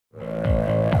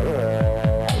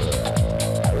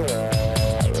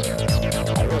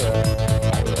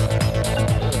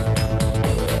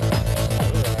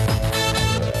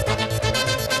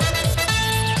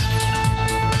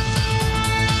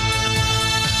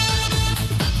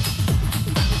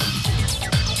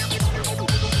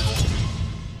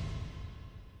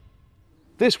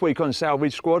This week on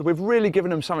Salvage Squad, we've really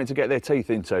given them something to get their teeth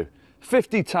into.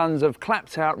 50 tonnes of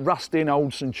clapped out, rusting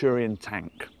old Centurion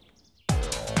tank.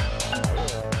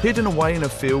 Hidden away in a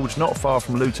field not far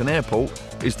from Luton Airport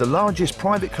is the largest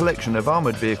private collection of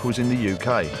armoured vehicles in the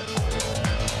UK.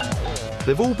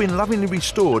 They've all been lovingly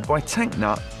restored by tank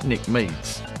nut Nick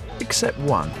Meads, except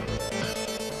one,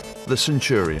 the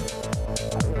Centurion.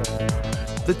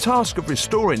 The task of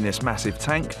restoring this massive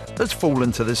tank has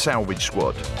fallen to the Salvage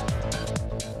Squad.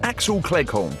 Axel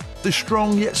Cleghorn, the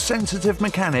strong yet sensitive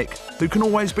mechanic who can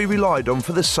always be relied on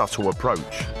for the subtle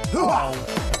approach.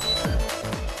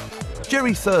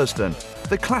 Jerry Thurston,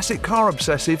 the classic car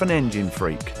obsessive and engine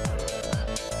freak.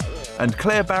 And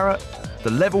Claire Barrett,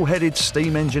 the level-headed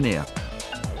steam engineer.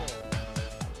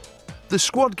 The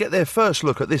squad get their first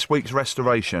look at this week's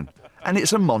restoration, and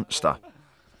it's a monster.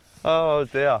 Oh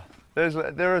dear.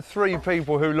 There are three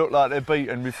people who look like they're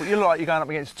beaten. You look like you're going up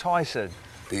against Tyson.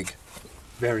 Big.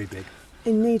 Very big.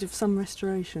 In need of some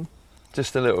restoration.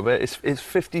 Just a little bit. It's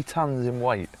 50 tonnes in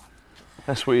weight.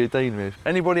 That's what you're dealing with.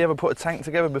 Anybody ever put a tank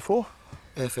together before?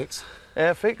 Airfix.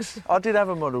 Airfix? I did have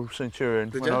a model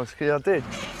Centurion when I was a kid. I did.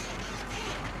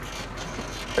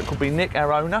 It could be Nick,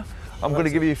 our owner. I'm going to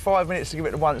give you 5 minutes to give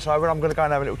it a once over. I'm going to go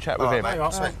and have a little chat with him.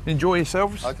 Mate, Enjoy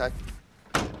yourselves. Okay.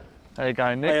 How you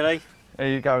going, Nick? Hey, Lee. How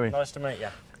you going? Nice to meet you.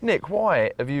 Nick,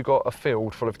 why have you got a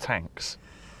field full of tanks?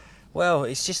 Well,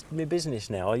 it's just my business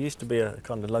now. I used to be a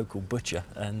kind of local butcher,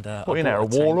 and what, you know, a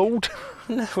warlord?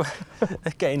 No,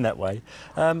 getting that way.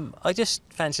 I just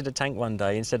fancied a tank one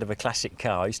day instead of a classic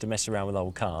car. I used to mess around with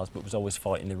old cars, but was always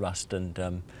fighting the rust,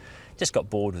 and just got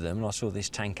bored with them. And I saw this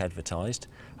tank advertised,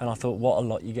 and I thought, what a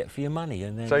lot you get for your money.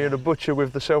 And then, so you're the butcher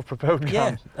with the self-propelled gun?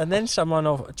 Yeah. And then someone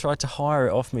tried to hire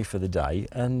it off me for the day,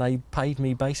 and they paid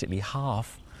me basically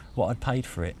half what I'd paid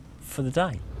for it for the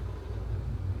day.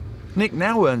 Nick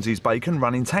now earns his bacon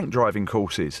running tank driving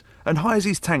courses and hires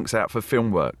his tanks out for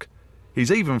film work. He's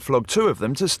even flogged 2 of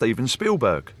them to Steven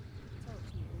Spielberg.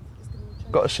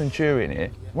 Got a Centurion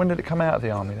here. When did it come out of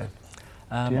the army then?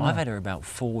 I've had her about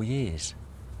 4 years.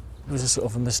 It was a sort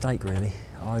of a mistake, really.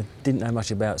 I didn't know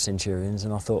much about Centurions,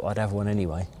 and I thought I'd have one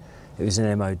anyway. It was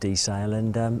an MOD sale,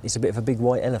 and it's a bit of a big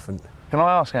white elephant. Can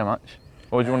I ask how much?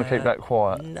 Or do you want to keep that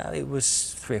quiet? No, it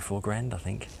was 3 or 4 grand, I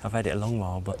think. I've had it a long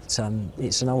while, but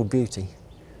it's an old beauty.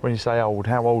 When you say old,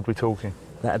 how old are we talking?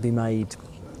 That'd be made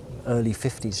early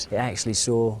 50s. It actually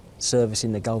saw service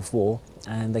in the Gulf War,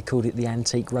 and they called it the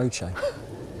Antique Roadshow.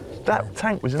 That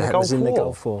tank was in the Gulf War? That was in the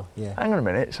Gulf War, yeah. Hang on a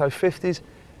minute, so 50s,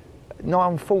 now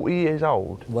I'm 40 years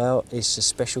old? Well, it's a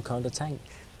special kind of tank.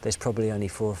 There's probably only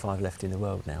 4 or 5 left in the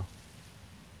world now.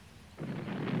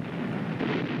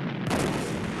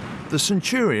 The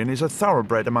Centurion is a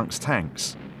thoroughbred amongst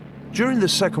tanks. During the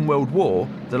Second World War,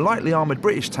 the lightly armoured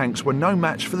British tanks were no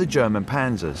match for the German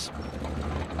Panzers.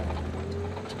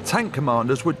 Tank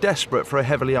commanders were desperate for a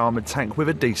heavily armoured tank with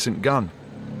a decent gun.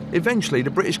 Eventually, the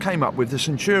British came up with the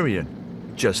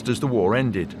Centurion, just as the war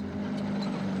ended.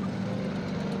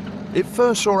 It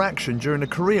first saw action during the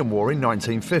Korean War in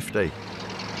 1950.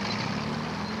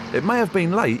 It may have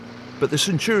been late, but the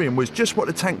Centurion was just what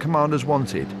the tank commanders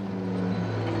wanted.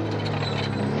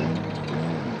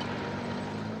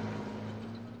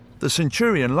 The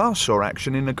Centurion last saw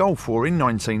action in the Gulf War in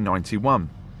 1991.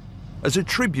 As a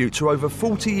tribute to over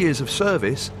 40 years of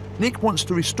service, Nick wants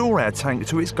to restore our tank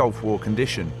to its Gulf War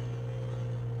condition.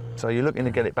 So you're looking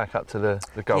to get it back up to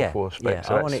the Gulf War spec? Yeah,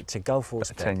 so I want it to Gulf War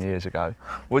spec. 10 years ago.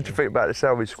 What do you think about the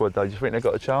Salvage Squad though? Do you think they've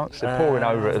got a chance? They're pouring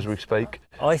over it as we speak.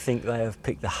 I think they have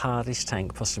picked the hardest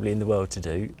tank possibly in the world to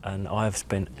do, and I've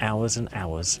spent hours and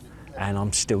hours, and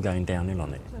I'm still going downhill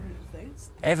on it.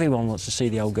 Everyone wants to see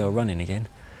the old girl running again,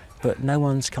 but no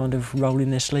one's kind of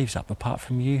rolling their sleeves up apart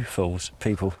from you fools,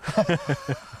 people.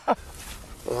 All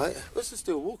right, let's just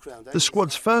do a walk around. The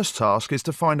squad's first task is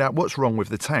to find out what's wrong with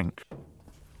the tank.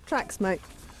 Tracks, mate.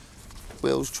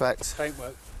 Wheels, tracks.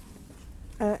 Paintwork.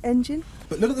 Engine.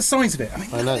 But look at the size of it. I mean,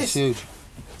 I know, it's huge.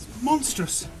 It's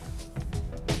monstrous.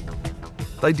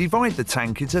 They divide the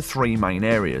tank into 3 main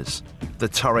areas: the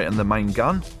turret and the main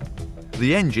gun,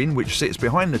 the engine which sits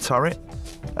behind the turret,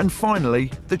 and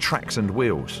finally the tracks and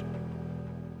wheels.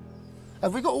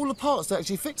 Have we got all the parts to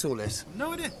actually fix all this?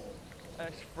 No idea.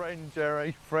 That's friend,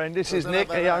 Jerry, friend. This is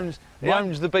Nick, he owns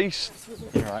the beast.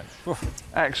 All right.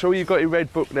 Axel, you've got your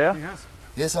red book there. Yes.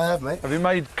 Yes, I have, mate. Have you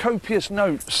made copious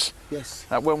notes? Yes.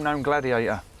 That well-known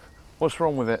gladiator. What's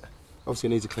wrong with it? Obviously,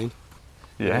 it needs a clean.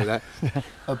 Yeah. You know that.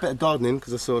 A bit of gardening,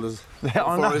 because I saw there's Yeah,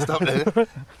 I forest know. up there.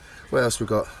 What else we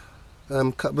got?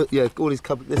 But yeah, all these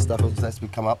this stuff has to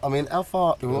come up. I mean, how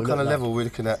far, what kind of level are we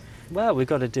looking at? Well, we've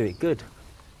got to do it good.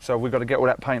 So we've got to get all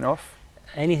that paint off?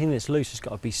 anything that's loose has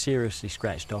got to be seriously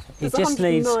scratched off. There's It just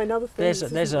needs. 109 other things,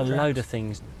 There's a isn't there? load of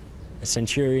things. A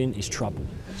Centurion is trouble.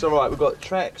 It's all right, we've got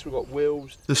tracks, we've got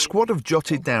wheels. The squad have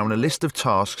jotted down a list of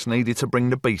tasks needed to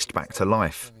bring the beast back to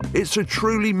life. It's a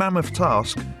truly mammoth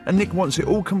task, and Nick wants it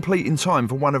all complete in time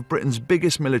for one of Britain's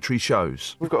biggest military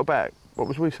shows. We've got about, what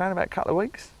was we saying, about a couple of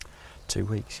weeks? 2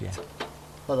 weeks, yeah.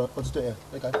 Hold on, I'll just do it here.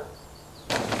 There you go.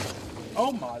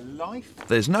 Oh my life.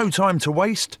 There's no time to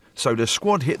waste, so the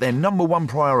squad hit their #1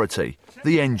 priority,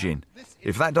 the engine.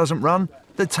 If that doesn't run,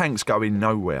 the tank's going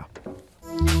nowhere.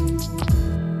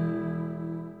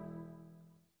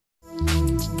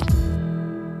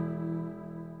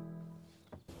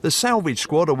 The Salvage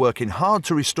squad are working hard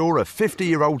to restore a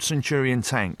 50-year-old Centurion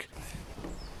tank.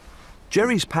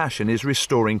 Jerry's passion is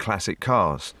restoring classic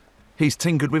cars. He's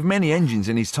tinkered with many engines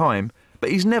in his time,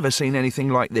 but he's never seen anything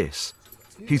like this.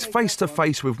 He's face to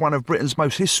face with one of Britain's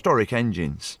most historic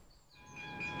engines.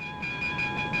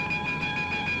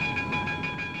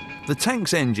 The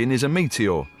tank's engine is a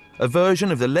Meteor, a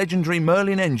version of the legendary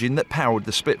Merlin engine that powered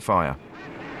the Spitfire.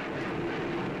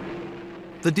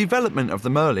 The development of the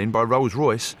Merlin by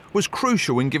Rolls-Royce was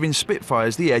crucial in giving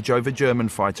Spitfires the edge over German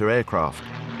fighter aircraft.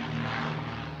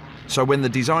 So when the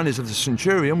designers of the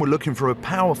Centurion were looking for a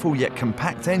powerful yet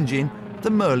compact engine,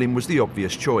 the Merlin was the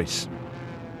obvious choice.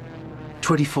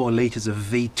 24 litres of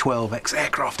V12X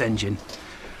aircraft engine.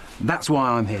 That's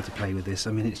why I'm here to play with this.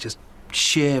 I mean, it's just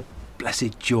sheer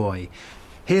blessed joy.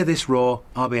 Hear this roar,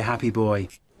 I'll be a happy boy.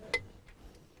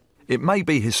 It may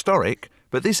be historic,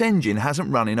 but this engine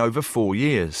hasn't run in over 4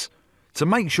 years. To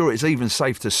make sure it's even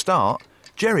safe to start,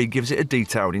 Jerry gives it a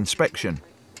detailed inspection.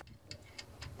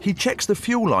 He checks the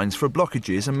fuel lines for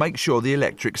blockages and makes sure the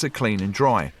electrics are clean and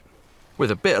dry. With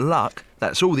a bit of luck,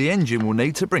 that's all the engine will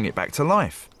need to bring it back to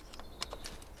life.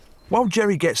 While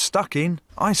Jerry gets stuck in,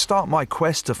 I start my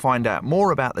quest to find out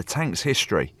more about the tank's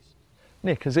history.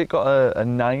 Nick, has it got a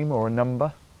name or a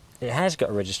number? It has got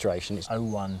a registration. It's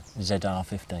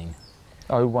 01ZR15.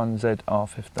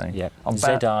 01ZR15. Yeah. I'm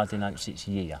ZR denotes its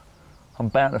year. I'm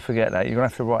bound to forget that. You're going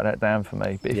to have to write that down for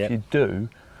me. But if Yep. you do,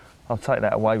 I'll take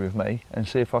that away with me and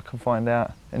see if I can find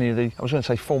out any of the, I was going to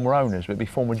say former owners, but it'd be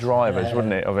former drivers,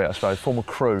 wouldn't it, of it, I suppose, former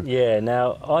crew. Yeah,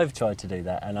 now, I've tried to do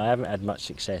that and I haven't had much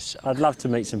success. I'd love to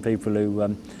meet some people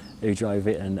who drove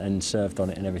it and served on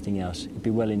it and everything else. It'd be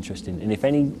well interesting. And if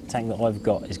any tank that I've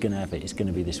got is going to have it, it's going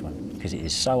to be this one, because it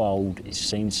is so old, it's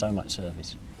seen so much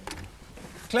service.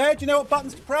 Claire, do you know what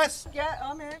buttons to press? Yeah,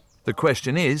 I'm here. The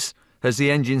question is, has the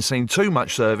engine seen too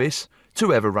much service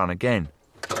to ever run again?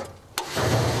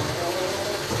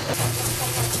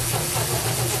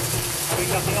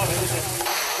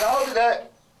 Hold it there.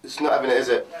 It's not having it, is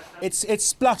it? It's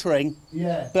spluttering.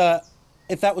 Yeah. But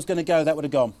if that was going to go, that would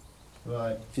have gone.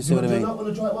 Right. If you see what I mean. Do you not want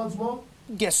to try it once more?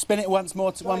 Yes, spin it once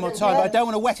more, one more again, time. yeah. But I don't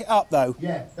want to wet it up though.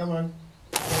 Yeah, don't worry.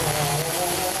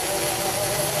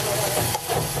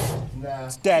 Nah.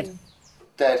 It's dead.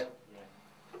 Dead.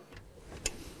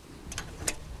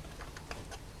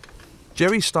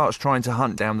 Jerry starts trying to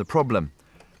hunt down the problem.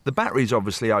 The battery's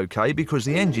obviously okay because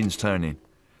the engine's turning.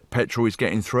 Petrol is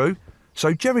getting through,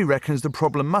 so Jerry reckons the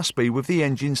problem must be with the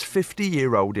engine's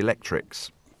 50-year-old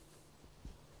electrics.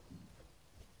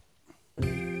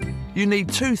 You need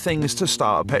two things to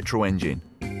start a petrol engine.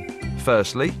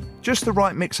 Firstly, just the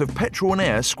right mix of petrol and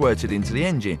air squirted into the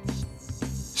engine.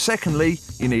 Secondly,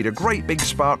 you need a great big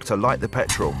spark to light the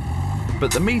petrol.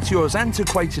 But the Meteor's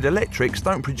antiquated electrics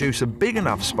don't produce a big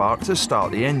enough spark to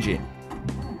start the engine.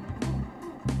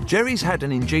 Jerry's had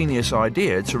an ingenious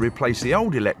idea to replace the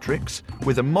old electrics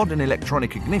with a modern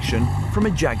electronic ignition from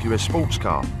a Jaguar sports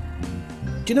car.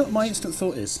 Do you know what my instant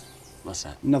thought is? What's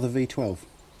that? Another V12.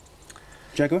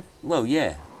 Jaguar? Well,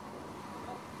 yeah.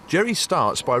 Jerry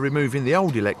starts by removing the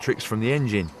old electrics from the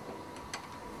engine.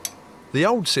 The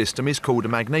old system is called a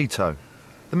magneto.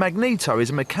 The magneto is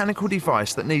a mechanical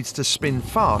device that needs to spin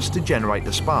fast to generate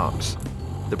the sparks.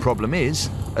 The problem is,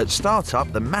 at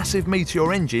startup, the massive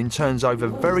Meteor engine turns over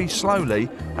very slowly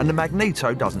and the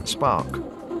magneto doesn't spark.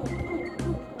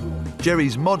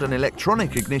 Jerry's modern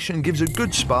electronic ignition gives a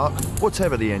good spark,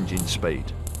 whatever the engine speed.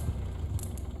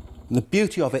 And the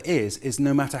beauty of it is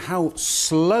no matter how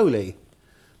slowly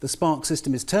the spark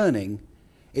system is turning,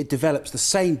 it develops the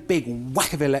same big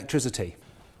whack of electricity.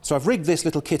 So I've rigged this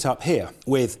little kit up here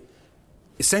with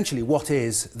essentially what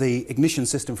is the ignition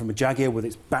system from a Jaguar with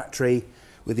its battery,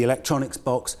 with the electronics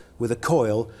box, with a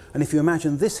coil, and if you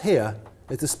imagine this here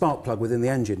is the spark plug within the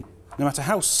engine. No matter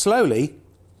how slowly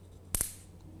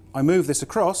I move this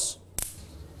across,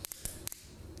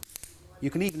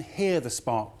 you can even hear the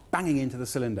spark banging into the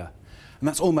cylinder. And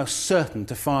that's almost certain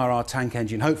to fire our tank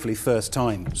engine, hopefully first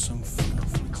time.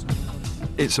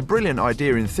 It's a brilliant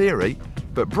idea in theory,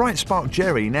 but Bright Spark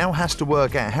Jerry now has to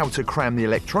work out how to cram the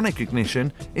electronic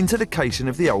ignition into the casing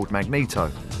of the old Magneto.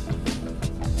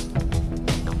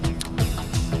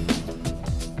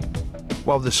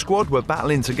 While the squad were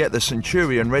battling to get the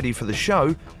Centurion ready for the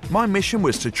show, my mission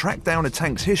was to track down a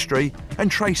tank's history and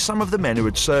trace some of the men who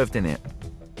had served in it.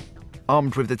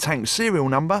 Armed with the tank's serial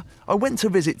number, I went to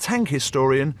visit tank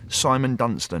historian Simon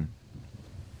Dunstan.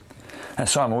 Now,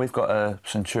 Simon, we've got a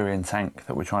Centurion tank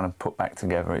that we're trying to put back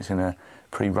together. It's in a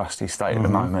pretty rusty state at the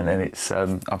moment, and it's I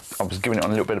was giving it on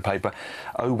a little bit of paper,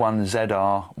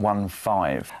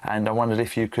 01ZR15, and I wondered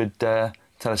if you could tell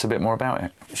us a bit more about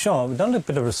it. Sure, we've done a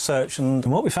bit of research, and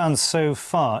what we found so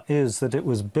far is that it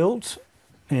was built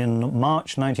in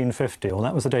March 1950, or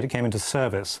that was the date it came into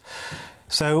service.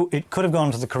 So it could have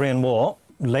gone to the Korean War.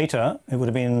 Later, it would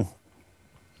have been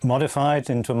modified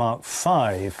into a Mark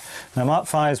V. Now, Mark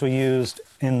Vs were used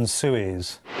in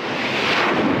Suez.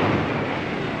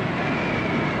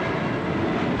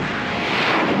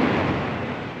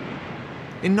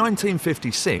 In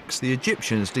 1956, the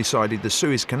Egyptians decided the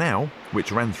Suez Canal,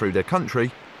 which ran through their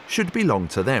country, should belong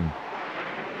to them.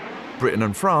 Britain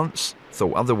and France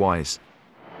thought otherwise.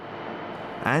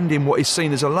 And in what is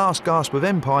seen as a last gasp of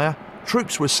empire,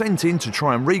 troops were sent in to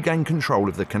try and regain control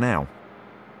of the canal.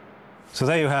 So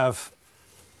there you have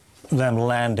them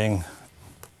landing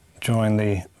during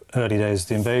the early days of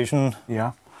the invasion.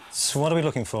 Yeah. So what are we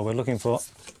looking for? We're looking for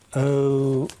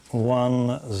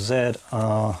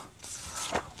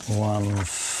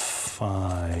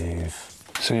 01ZR15.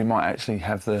 So you might actually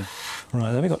have the...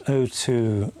 Right, then we've got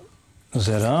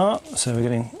 02ZR, so we're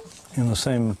getting in the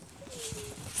same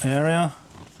area.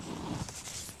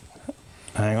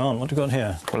 Hang on, what have we got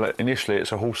here? Well, initially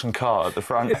it's a horse and cart at the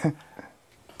front.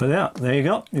 But yeah, there you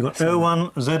go. You've got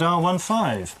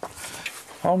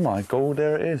 01ZR15. Oh my God,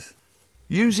 there it is.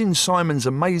 Using Simon's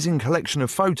amazing collection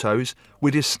of photos,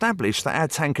 we'd established that our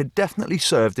tank had definitely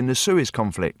served in the Suez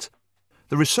conflict.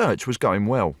 The research was going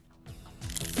well.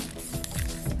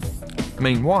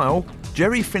 Meanwhile,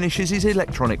 Jerry finishes his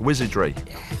electronic wizardry.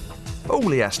 All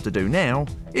he has to do now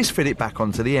is fit it back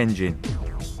onto the engine.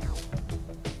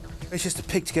 It's just a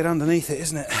pig to get underneath it,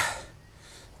 isn't it?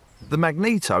 The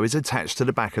Magneto is attached to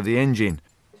the back of the engine.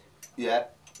 Yeah.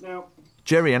 Now,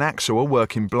 Jerry and Axel are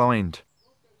working blind.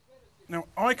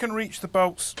 I can reach the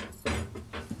bolts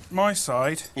my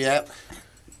side. Yeah.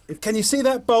 Can you see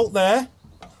that bolt there?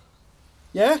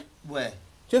 Yeah? Where?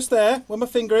 Just there, where my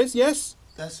finger is, yes?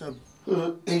 That's a...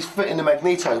 he's fitting the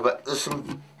Magneto, but there's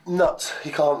some nuts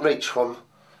he can't reach from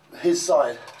his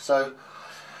side. So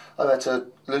I've had to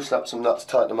loosen up some nuts,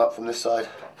 tighten them up from this side.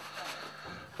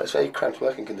 But it's very cramped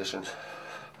working conditions.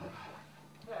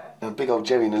 And a big old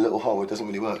Jerry in a little hole, it doesn't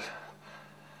really work.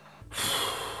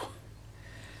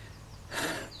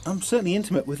 I'm certainly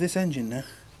intimate with this engine now.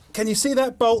 Can you see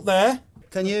that bolt there?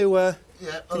 Can you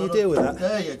can you deal with that?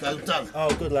 There you go, done.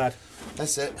 Oh, good lad.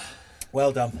 That's it.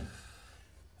 Well done.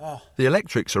 The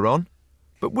electrics are on,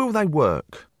 but will they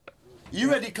work?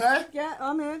 You ready, Claire? Yeah,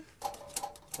 I'm in.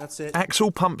 That's it.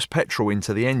 Axel pumps petrol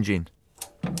into the engine.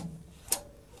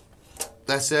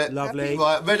 That's it. Lovely.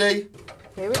 Right, ready?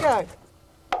 Here we go.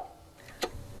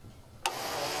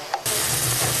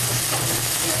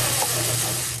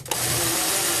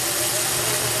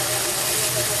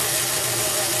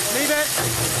 Leave it.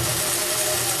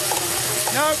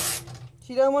 No.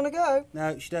 She don't want to go.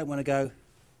 No, she don't want to go.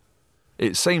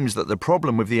 It seems that the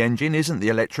problem with the engine isn't the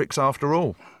electrics after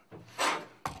all.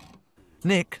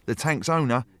 Nick, the tank's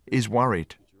owner, is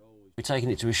worried. We're taking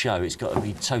it to a show, it's got to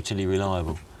be totally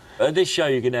reliable. At this show,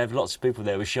 you're going to have lots of people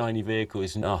there with shiny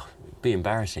vehicles, and it'd be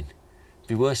embarrassing. It'd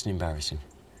be worse than embarrassing.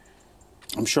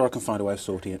 I'm sure I can find a way of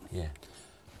sorting it. Yeah.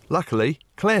 Luckily,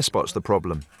 Claire spots the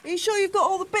problem. Are you sure you've got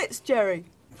all the bits, Jerry?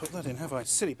 Put that in, have I?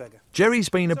 Silly beggar. Jerry's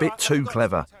been a bit too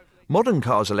clever. Modern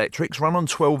cars' electrics run on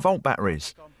 12-volt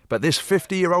batteries, but this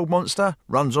 50-year-old monster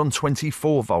runs on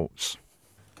 24 volts.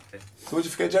 So what did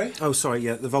you forget, Jerry? Oh, sorry,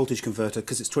 yeah, the voltage converter,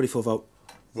 because it's 24-volt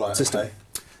Right, system. okay.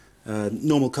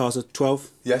 Normal cars are 12.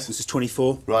 Yes. This is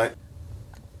 24. Right.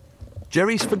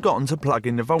 Jerry's forgotten to plug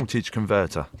in the voltage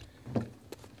converter.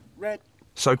 Red.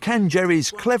 So can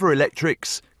Jerry's clever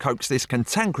electrics coax this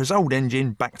cantankerous old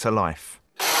engine back to life?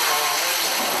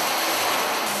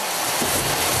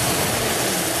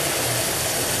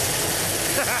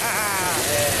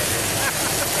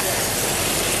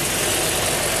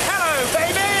 Hello,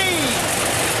 baby!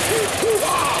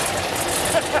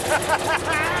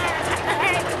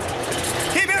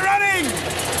 Keep it running!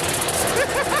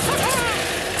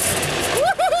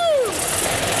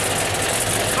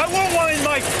 I want one in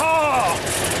my car!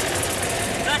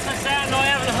 That's a sound I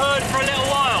haven't heard for a little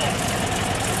while.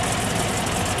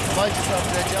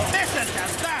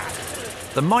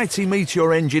 The mighty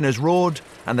Meteor engine has roared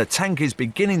and the tank is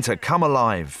beginning to come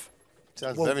alive.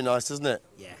 Sounds very nice, doesn't it?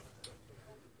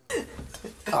 Yeah.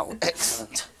 Oh,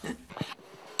 excellent.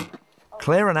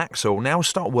 Claire and Axel now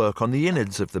start work on the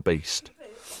innards of the beast.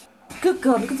 Good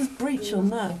God, look at this breach on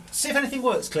that. See if anything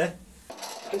works, Claire.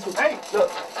 Hey,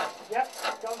 look.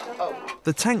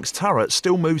 The tank's turret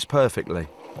still moves perfectly.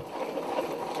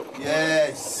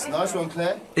 Yes, nice one,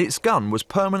 Claire. Its gun was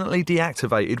permanently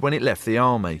deactivated when it left the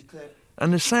army.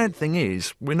 And the sad thing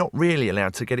is, we're not really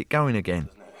allowed to get it going again.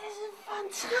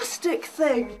 It's a fantastic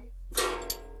thing.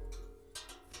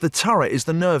 The turret is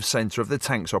the nerve centre of the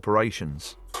tank's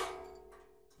operations.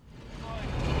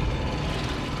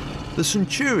 The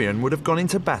Centurion would have gone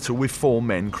into battle with 4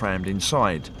 men crammed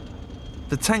inside.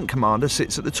 The tank commander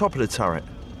sits at the top of the turret.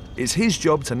 It's his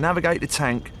job to navigate the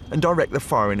tank and direct the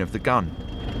firing of the gun.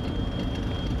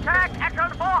 Tank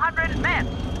echoed 400 men.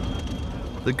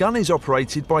 The gun is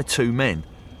operated by 2 men.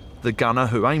 The gunner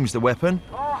who aims the weapon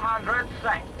 400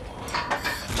 sank.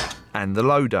 and the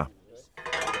loader.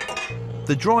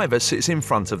 The driver sits in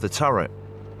front of the turret.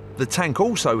 The tank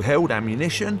also held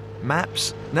ammunition,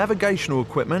 maps, navigational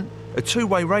equipment, a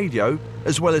 2-way radio,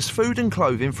 as well as food and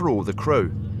clothing for all the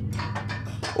crew.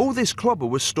 All this clobber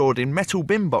was stored in metal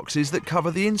bin boxes that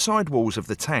cover the inside walls of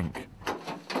the tank.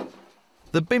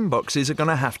 The bin boxes are going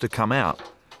to have to come out,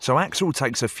 so Axel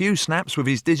takes a few snaps with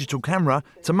his digital camera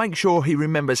to make sure he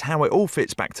remembers how it all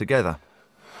fits back together.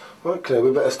 Right, Claire,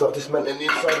 we better start dismantling the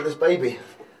inside of this baby.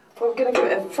 Well, we're going to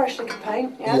give it a fresh lick of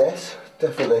paint, yeah? Yes,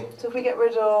 definitely. So if we get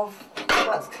rid of...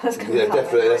 That's coming Yeah, out.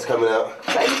 definitely, that's coming out.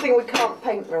 So anything we can't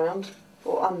paint round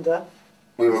or under...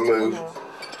 We remove.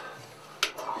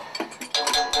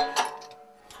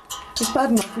 It's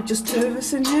bad enough with just 2 of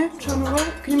us in here trying to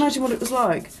work. Can you imagine what it was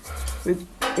like? With,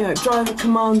 you know, driver,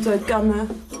 commander, gunner,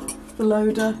 the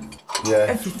loader, Yeah.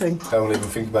 everything. Don't even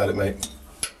think about it, mate.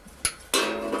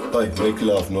 Hey, make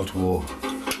love, not war.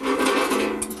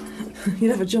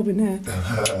 You'd have a job in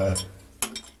here.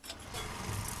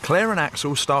 Claire and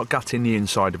Axel start gutting the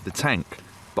inside of the tank,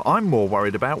 but I'm more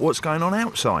worried about what's going on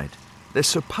outside. There's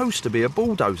supposed to be a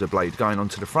bulldozer blade going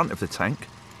onto the front of the tank,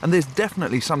 and there's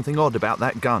definitely something odd about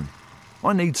that gun.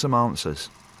 I need some answers.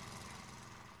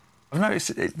 I've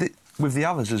noticed it with the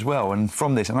others as well, and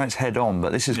from this, I know it's head on,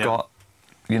 but this has got,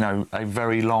 you know, a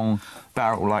very long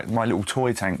barrel, like my little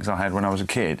toy tanks I had when I was a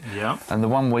kid. Yeah. And the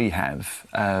one we have,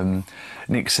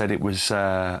 Nick said it was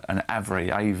an AVRE,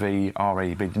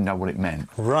 A-V-R-E, but he didn't know what it meant.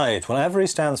 Right, well, AVRE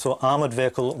stands for Armoured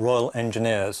Vehicle Royal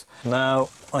Engineers. Now,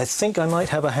 I think I might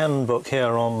have a handbook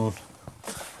here on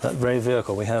that very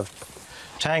vehicle. We have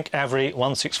tank AVRE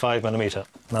 165mm.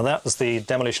 Now, that was the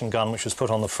demolition gun which was put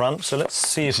on the front, so let's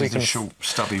see if we can... This is the short,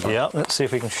 stubby one. Yeah, let's see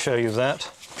if we can show you that.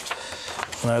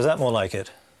 Now, is that more like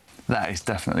it? That is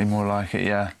definitely more like it,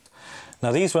 yeah.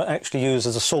 Now, these were actually used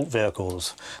as assault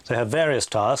vehicles. They have various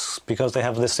tasks because they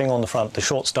have this thing on the front, the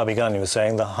short stubby gun you were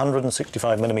saying, the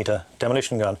 165mm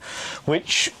demolition gun,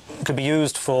 which could be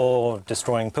used for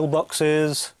destroying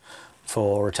pillboxes,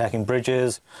 for attacking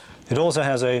bridges. It also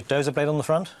has a dozer blade on the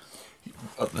front.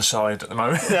 At the side at the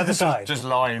moment. The other side. Just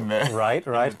lying there. Right,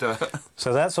 right.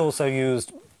 So that's also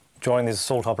used during these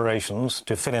assault operations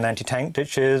to fill in anti-tank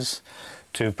ditches,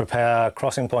 to prepare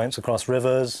crossing points across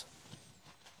rivers.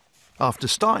 After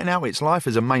starting out its life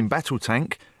as a main battle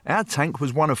tank, our tank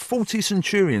was one of 40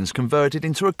 Centurions converted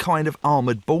into a kind of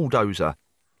armoured bulldozer,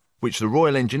 which the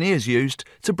Royal Engineers used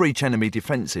to breach enemy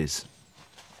defences.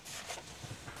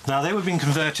 Now, they were being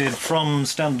converted from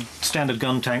standard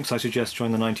gun tanks, I suggest,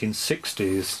 during the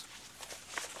 1960s.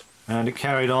 And it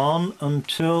carried on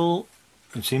until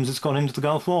it seems it's gone into the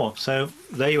Gulf War. So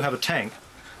there you have a tank,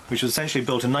 which was essentially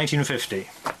built in 1950,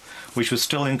 which was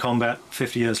still in combat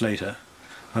 50 years later.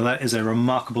 Now, that is a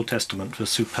remarkable testament to a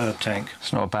superb tank.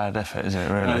 It's not a bad effort, is it,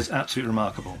 really? That is absolutely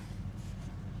remarkable.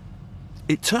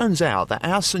 It turns out that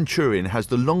our Centurion has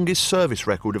the longest service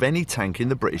record of any tank in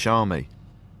the British Army.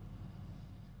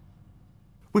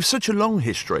 With such a long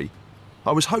history,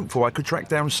 I was hopeful I could track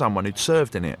down someone who'd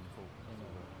served in it.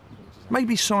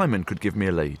 Maybe Simon could give me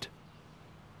a lead.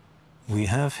 We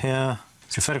have here,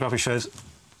 the photograph shows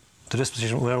the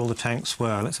disposition where all the tanks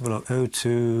were. Let's have a look.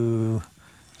 O2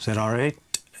 ZR8,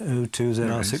 O2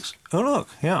 ZR6. Oh, look,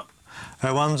 yeah.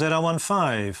 O1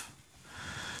 ZR15.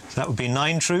 So that would be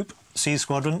 9 Troop, C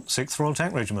Squadron, 6th Royal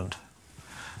Tank Regiment.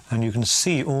 And you can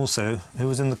see also who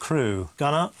was in the crew.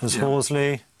 Gunner was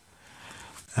Horsley,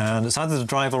 and it's either the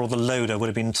driver or the loader would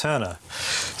have been Turner.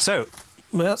 So,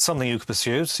 well, that's something you could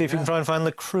pursue, see if you can try and find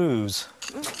the crews.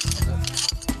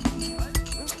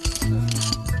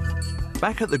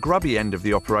 Back at the grubby end of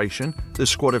the operation, the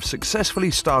squad have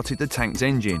successfully started the tank's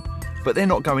engine, but they're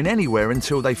not going anywhere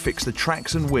until they fix the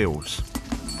tracks and wheels.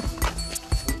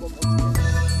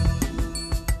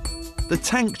 The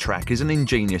tank track is an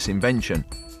ingenious invention.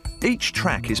 Each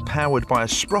track is powered by a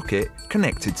sprocket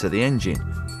connected to the engine.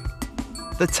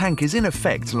 The tank is in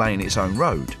effect laying its own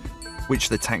road, which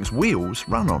the tank's wheels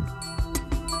run on.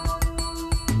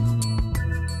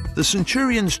 The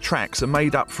Centurion's tracks are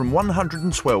made up from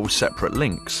 112 separate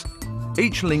links,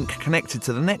 each link connected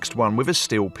to the next one with a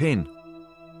steel pin.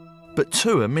 But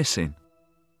 2 are missing.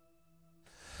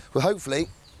 Well, hopefully,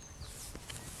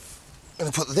 I'm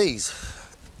going to put these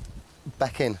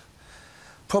back in.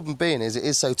 Problem being is it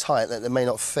is so tight that they may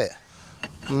not fit.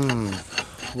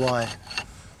 Why?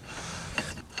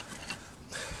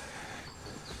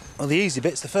 Well, the easy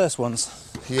bit's the first ones.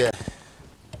 Yeah.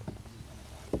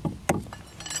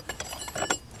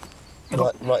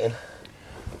 Right in.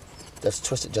 Just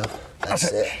twist it, Joe.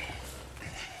 That's it.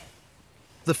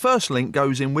 The first link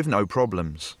goes in with no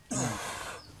problems.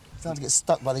 It's hard to get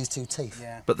stuck by these 2 teeth.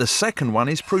 Yeah. But the second one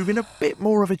is proving a bit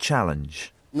more of a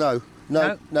challenge. No,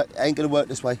 it ain't going to work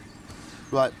this way.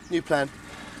 Right, new plan.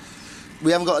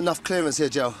 We haven't got enough clearance here,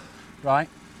 Joe. Right.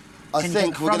 I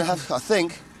think we're going to have...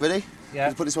 Ready? Yeah.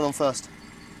 Let's put this one on first.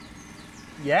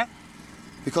 Yeah.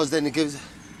 Because then it gives...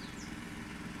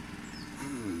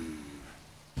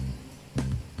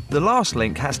 The last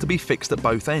link has to be fixed at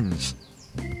both ends.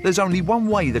 There's only one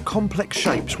way the complex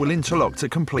shapes will interlock to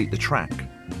complete the track.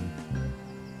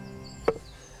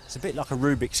 It's a bit like a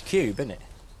Rubik's Cube, isn't it?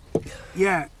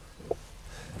 Yeah.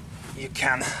 You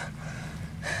can.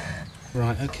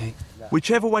 Right, OK.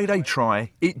 Whichever way they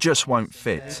try, it just won't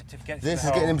fit. This is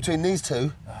getting in between these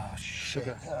 2. Oh,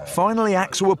 sugar. Finally,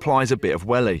 Axel applies a bit of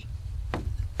welly.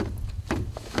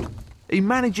 He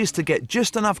manages to get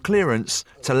just enough clearance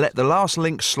to let the last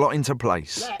link slot into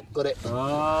place. Got it.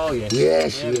 Oh, yes.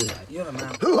 Yes, You're the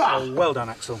man. Oh, well done,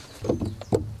 Axel.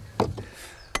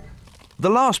 The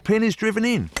last pin is driven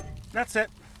in. That's it.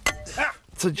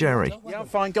 To Jerry. Yeah, I'm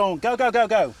fine. Go on. Go, go, go,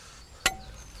 go.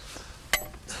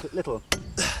 Little.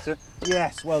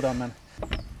 Yes, well done, man.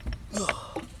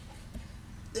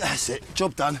 That's it.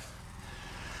 Job done.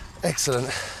 Excellent.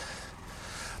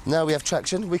 Now we have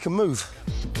traction, we can move.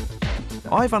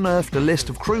 I've unearthed a list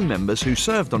of crew members who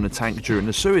served on the tank during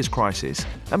the Suez crisis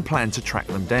and plan to track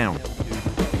them down.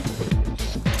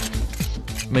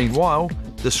 Meanwhile,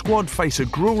 the squad face a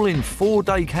gruelling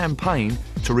 4-day campaign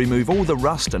to remove all the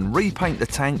rust and repaint the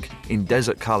tank in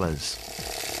desert colours.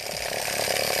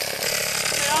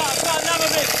 I've got another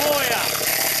bit for you.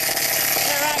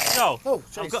 Here, Axel. Oh,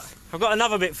 I've got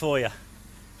another bit for you.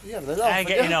 Yeah, but How are you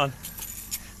getting on?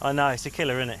 I know, it's a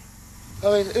killer, isn't it?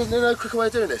 I mean, isn't there no quicker way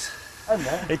of doing this?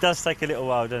 It does take a little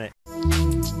while, doesn't it?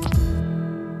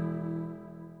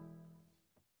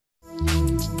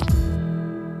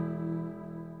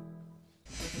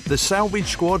 The Salvage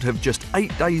squad have just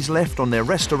 8 days left on their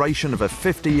restoration of a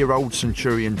 50-year-old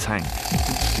Centurion tank.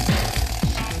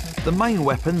 The main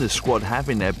weapon the squad have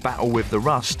in their battle with the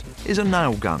rust is a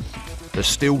nail gun. The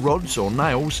steel rods or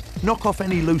nails knock off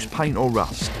any loose paint or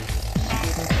rust.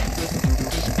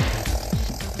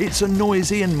 It's a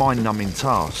noisy and mind-numbing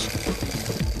task.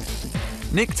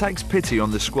 Nick takes pity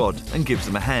on the squad and gives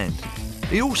them a hand.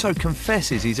 He also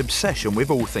confesses his obsession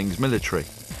with all things military.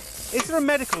 Is there a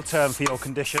medical term for your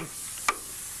condition?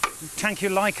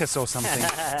 Tankulitis or something?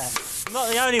 I'm not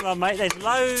the only one, mate. There's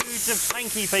loads of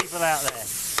tanky people out there.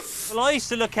 Well, I used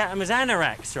to look at them as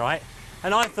anoraks, right?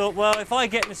 And I thought, well, if I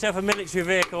get myself a military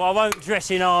vehicle, I won't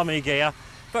dress in army gear.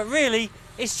 But really,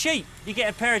 it's cheap. You get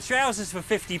a pair of trousers for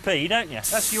 50p, don't you?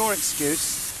 That's your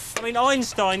excuse. I mean,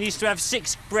 Einstein used to have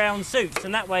 6 brown suits,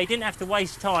 and that way he didn't have to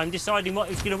waste time deciding what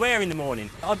he was going to wear in the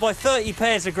morning. I'd buy 30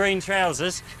 pairs of green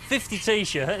trousers, 50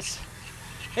 T-shirts,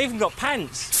 even got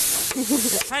pants.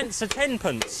 Pants are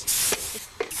 10p.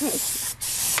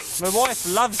 My wife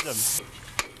loves them.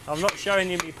 I'm not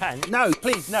showing you my pants. No,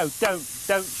 please, no, don't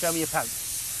show me your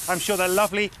pants. I'm sure they're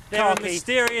lovely, They're khaki. a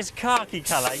mysterious khaki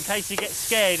colour in case you get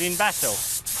scared in battle.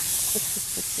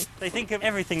 They think of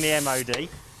everything, the MOD.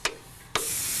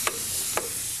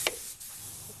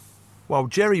 While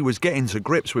Jerry was getting to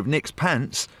grips with Nick's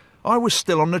pants, I was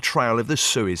still on the trail of the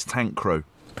Suez tank crew.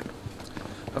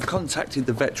 I've contacted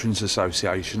the Veterans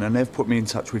Association and they've put me in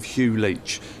touch with Hugh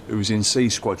Leach, who was in C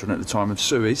Squadron at the time of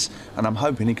Suez, and I'm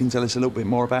hoping he can tell us a little bit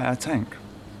more about our tank.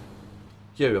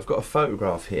 Hugh, I've got a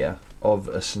photograph here of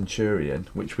a Centurion,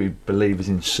 which we believe is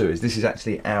in Suez. This is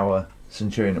actually our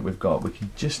Centurion that we've got. We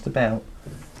can just about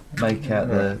make out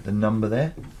the number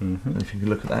there. If you can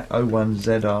look at that,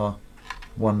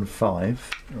 01ZR15.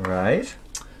 Right.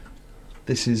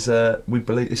 This is, we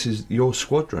believe, this is your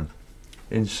squadron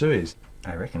in Suez.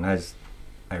 I recognise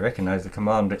the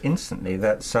commander instantly.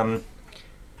 That's Sergeant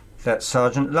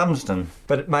Lumsden.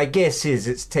 But my guess is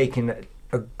it's taken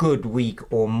a good week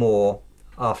or more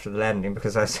after the landing,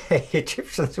 because I say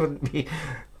Egyptians wouldn't be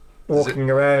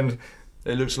walking around.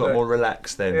 It looks a lot more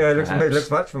relaxed then. Yeah, it looks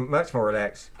much more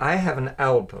relaxed. I have an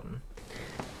album,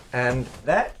 and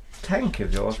that tank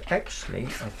of yours actually,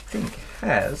 I think,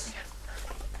 has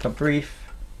a brief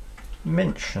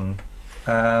mention. If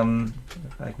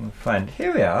I can find it.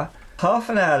 Here we are. Half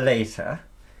an hour later,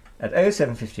 at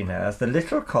 07:15 hours, the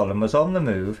little column was on the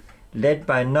move, led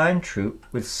by 9 Troop,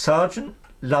 with Sergeant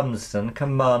Lumsden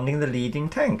commanding the leading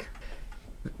tank.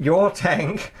 Your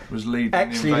tank was leading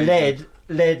actually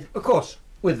led, of course,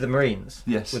 with the Marines.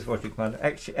 Yes. With what you command,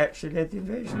 actually led the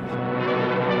invasion.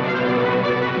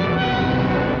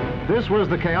 This was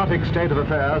the chaotic state of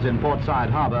affairs in Port Said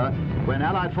Harbour when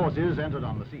Allied forces entered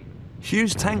on the scene.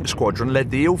 Hugh's tank squadron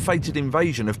led the ill-fated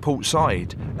invasion of Port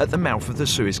Said at the mouth of the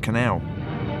Suez Canal.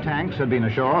 Tanks had been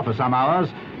ashore for some hours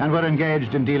and were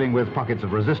engaged in dealing with pockets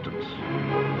of resistance.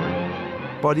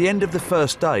 By the end of the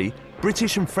first day,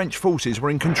 British and French forces were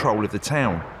in control of the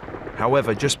town.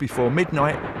 However, just before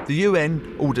midnight, the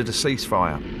UN ordered a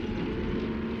ceasefire.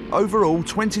 Overall,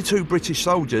 22 British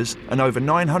soldiers and over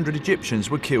 900 Egyptians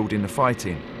were killed in the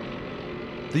fighting.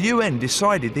 The UN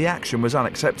decided the action was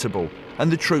unacceptable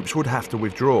and the troops would have to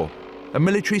withdraw. A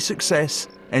military success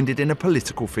ended in a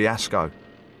political fiasco.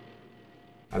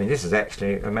 I mean, this is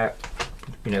actually a map,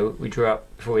 you know, we drew up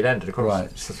before we landed, of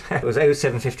course. Right. It was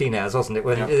 07:15 hours, wasn't it?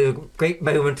 When a great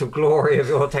moment of glory of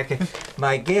your attacking.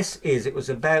 My guess is it was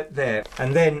about there.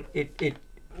 And then it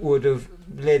would have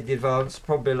led the advance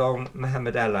probably along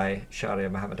Muhammad Ali, Sharia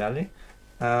Muhammad Ali,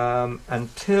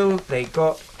 until they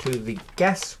got to the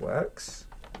gasworks,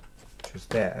 which was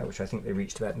there, which I think they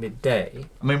reached about midday.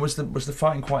 I mean, was the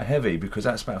fighting quite heavy? Because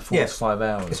that's about 4 to 5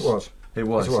 hours. Yes, it was. It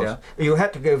was, yeah. You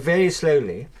had to go very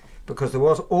slowly because there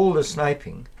was all the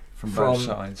sniping from both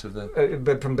sides of the.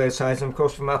 From both sides, and of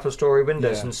course from upper story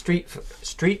windows. Yeah. And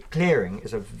street clearing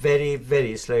is a very,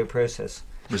 very slow process.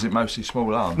 Was it mostly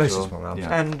small arms? Mostly small arms,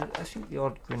 yeah. and I think the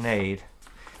odd grenade.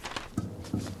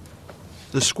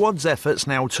 The squad's efforts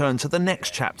now turn to the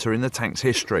next chapter in the tank's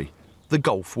history, the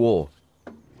Gulf War.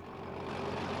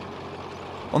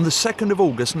 On the 2nd of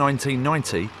August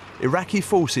 1990, Iraqi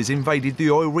forces invaded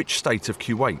the oil-rich state of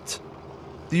Kuwait.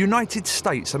 The United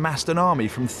States amassed an army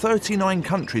from 39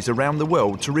 countries around the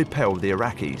world to repel the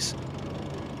Iraqis.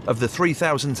 Of the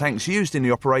 3,000 tanks used in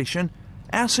the operation,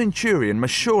 our Centurion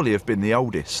must surely have been the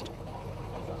oldest.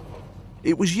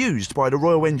 It was used by the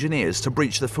Royal Engineers to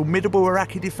breach the formidable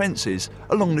Iraqi defences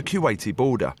along the Kuwaiti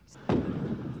border.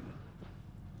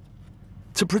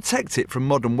 To protect it from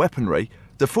modern weaponry,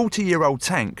 the 40-year-old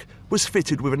tank was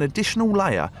fitted with an additional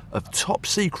layer of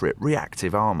top-secret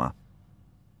reactive armour.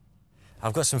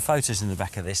 I've got some photos in the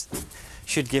back of this.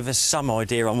 Should give us some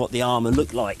idea on what the armour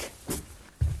looked like.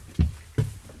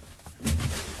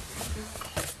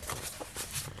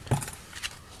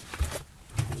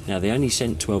 Now, they only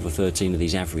sent 12 or 13 of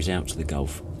these Avries out to the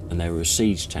Gulf, and they were a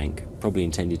siege tank, probably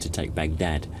intended to take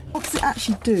Baghdad. What does it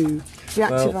actually do,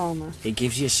 reactive armour? It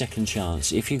gives you a second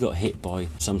chance. If you got hit by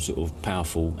some sort of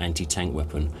powerful anti-tank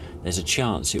weapon, there's a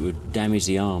chance it would damage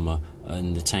the armour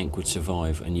and the tank would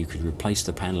survive, and you could replace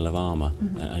the panel of armour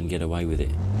and get away with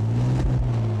it.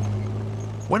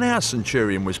 When our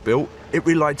Centurion was built, it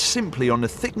relied simply on the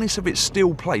thickness of its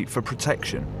steel plate for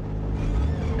protection.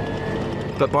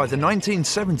 But by the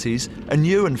 1970s, a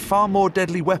new and far more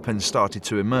deadly weapon started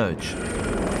to emerge.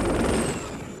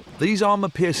 These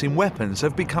armour-piercing weapons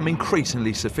have become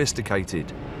increasingly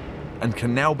sophisticated and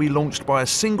can now be launched by a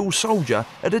single soldier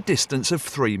at a distance of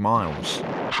 3 miles.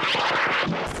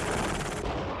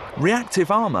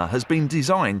 Reactive armour has been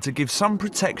designed to give some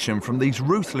protection from these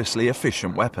ruthlessly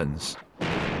efficient weapons.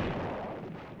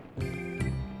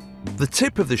 The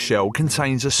tip of the shell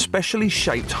contains a specially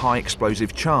shaped high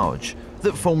explosive charge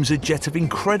that forms a jet of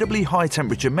incredibly high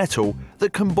temperature metal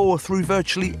that can bore through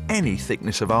virtually any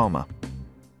thickness of armour.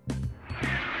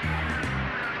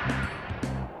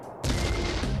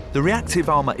 The reactive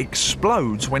armour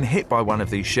explodes when hit by one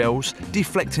of these shells,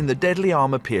 deflecting the deadly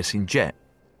armour-piercing jet.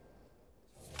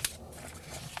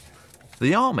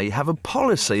 The Army have a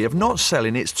policy of not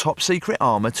selling its top-secret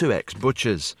armour to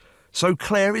ex-butchers, so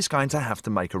Claire is going to have to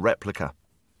make a replica.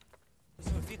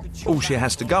 All she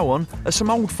has to go on are some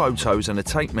old photos and a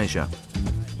tape measure.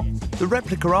 The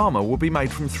replica armour will be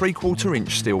made from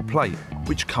 3/4-inch steel plate,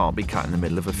 which can't be cut in the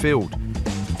middle of a field.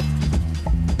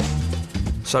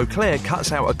 So Claire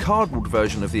cuts out a cardboard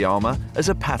version of the armour as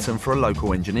a pattern for a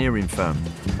local engineering firm.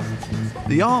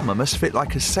 The armour must fit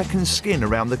like a second skin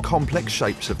around the complex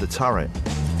shapes of the turret.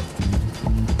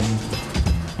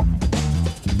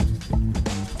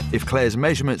 If Claire's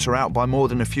measurements are out by more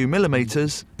than a few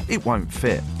millimetres, it won't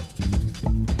fit.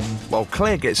 While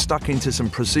Claire gets stuck into some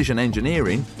precision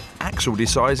engineering, Axel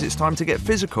decides it's time to get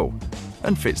physical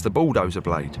and fits the bulldozer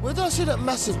blade. Where did I see that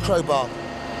massive crowbar?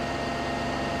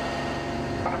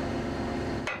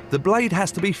 The blade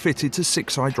has to be fitted to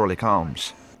 6 hydraulic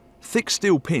arms. Thick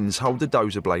steel pins hold the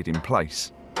dozer blade in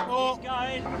place. Oh.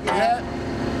 Yeah.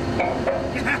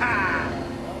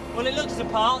 Well, it looks the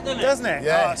part, doesn't it? Doesn't it?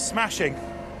 Yeah. Oh, smashing.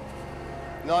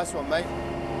 Nice one, mate.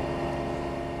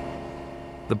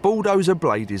 The bulldozer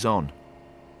blade is on.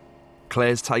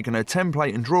 Claire's taken her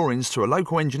template and drawings to a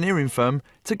local engineering firm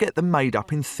to get them made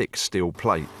up in thick steel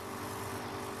plate.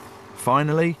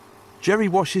 Finally, Jerry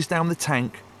washes down the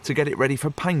tank to get it ready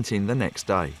for painting the next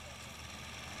day.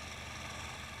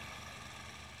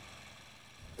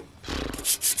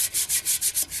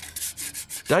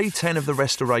 Day 10 of the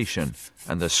restoration,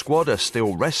 and the squad are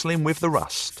still wrestling with the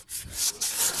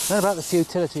rust. Know about the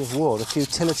futility of war, the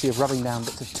futility of rubbing down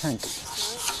bits of tank.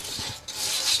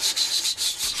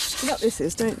 You know what this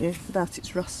is, don't you? Without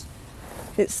its rust.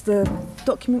 It's the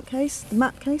document case, the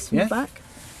map case from the back.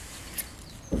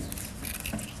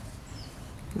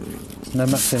 No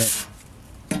maps in it.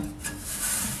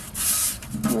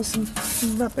 There's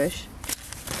some rubbish.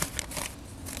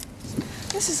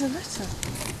 This is a letter.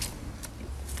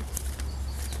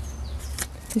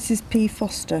 This is P.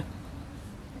 Foster.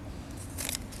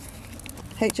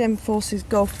 HM Forces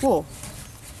Gulf War.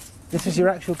 This is your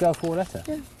actual Gulf War letter?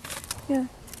 Yeah, yeah.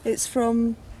 It's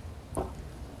from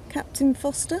Captain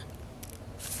Foster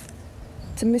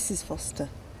to Mrs. Foster.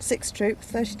 6th Troop,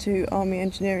 32 Army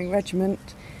Engineering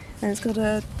Regiment, and it's got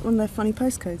one of their funny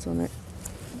postcodes on it.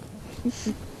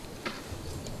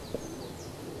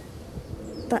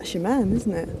 That's your man,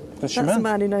 isn't it? That's your the man.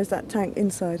 man who knows that tank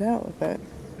inside out, I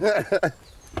bet.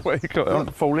 What, you got on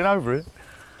falling over it?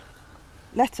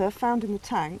 Letter found in the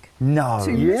tank No.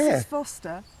 to Mrs.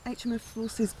 Foster, HMF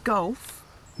Forces Gulf.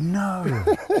 No.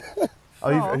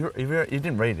 Oh, you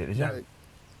didn't read it, did you? No.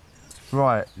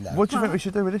 Right. No. What do you think we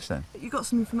should do with this then? You got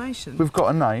some information. We've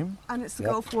got a name. And it's the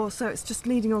Gulf War, so it's just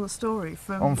leading on the story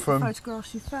from the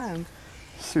photographs you found.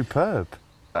 Superb.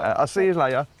 I'll see you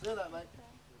later.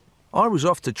 I was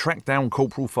off to track down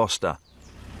Corporal Foster.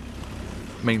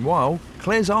 Meanwhile,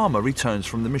 Claire's armour returns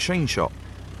from the machine shop.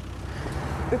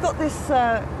 We've got this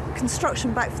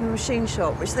construction back from the machine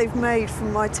shop, which they've made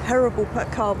from my terrible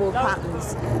cardboard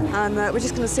patterns, and we're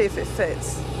just going to see if it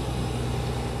fits.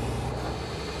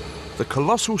 The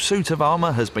colossal suit of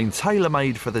armour has been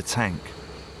tailor-made for the tank.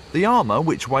 The armour,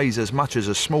 which weighs as much as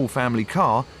a small family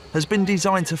car, has been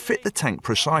designed to fit the tank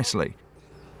precisely.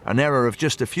 An error of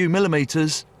just a few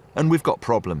millimetres, and we've got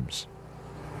problems.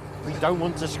 We don't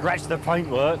want to scratch the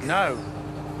paintwork. No.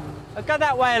 I'll go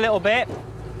that way a little bit.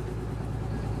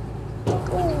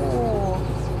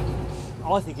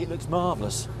 Oh, I think it looks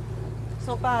marvellous. it's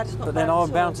not bad. It's not But bad then at I'm all.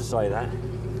 bound to say that.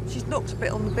 She's knocked a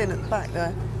bit on the bin at the back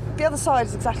there. The other side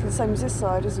is exactly the same as this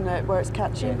side, isn't it? Where it's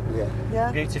catching. Yeah.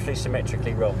 Yeah. Beautifully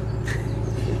symmetrically wrong.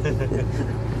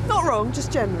 Not wrong,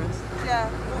 just generous. Yeah.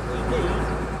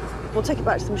 We'll take it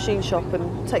back to the machine shop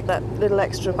and take that little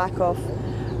extra back off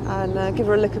and give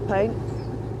her a lick of paint.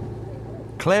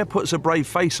 Claire puts a brave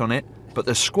face on it, but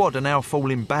the squad are now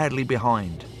falling badly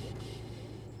behind.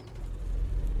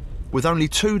 With only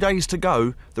 2 days to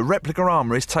go, the replica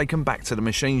armour is taken back to the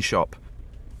machine shop.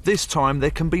 This time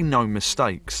there can be no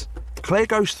mistakes. Claire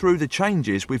goes through the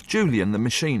changes with Julian, the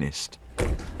machinist.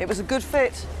 It was a good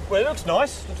fit. Well, it looks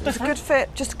nice. It was a good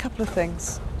fit. Just a couple of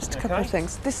things. Just a couple of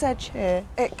things. This edge here,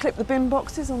 it clipped the bin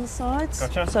boxes on the sides.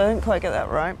 Gotcha. So I didn't quite get that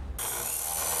right.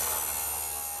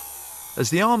 As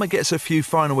the armour gets a few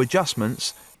final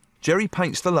adjustments, Jerry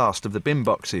paints the last of the bin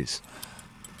boxes.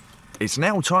 It's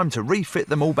now time to refit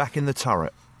them all back in the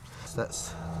turret.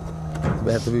 That's...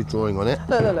 We have the new drawing on it.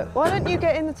 Look. Why don't you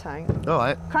get in the tank, All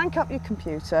right. crank up your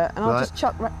computer, and I'll Right. just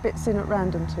chuck bits in at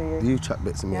random to you. You chuck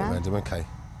bits in me Yeah? at random, okay.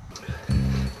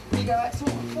 Here you go, Axel.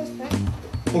 First bit.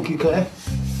 Thank you, Claire.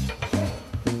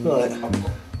 Right.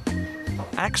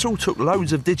 Axel took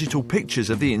loads of digital pictures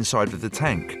of the inside of the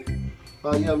tank.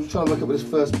 Yeah, I'm trying to look at where this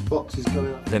first box is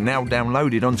going up. They're now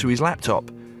downloaded onto his laptop.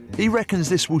 He reckons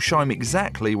this will show him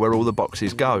exactly where all the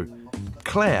boxes go.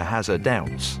 Claire has her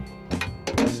doubts.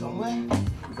 Somewhere.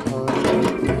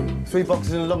 3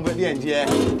 boxes and a long bit at the end, yeah.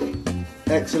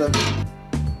 Excellent.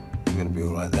 You're going to be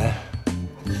all right there.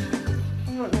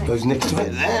 Goes next to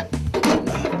it there.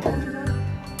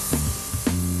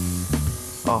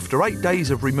 After 8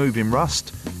 days of removing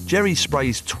rust, Jerry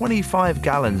sprays 25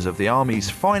 gallons of the Army's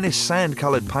finest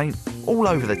sand-coloured paint all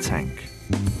over the tank.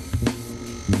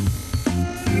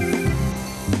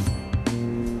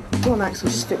 Go on, Axel,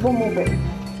 just stick one more bit.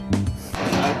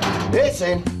 It's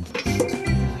in.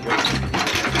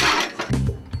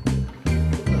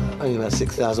 Only about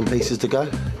 6,000 pieces to go.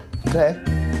 Claire,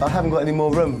 I haven't got any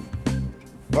more room.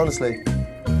 Honestly.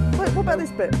 Wait, what about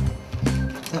this bit?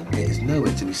 That bit is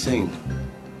nowhere to be seen.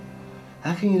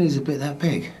 How can you lose a bit that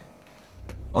big?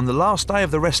 On the last day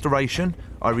of the restoration,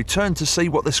 I returned to see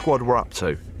what the squad were up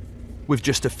to. With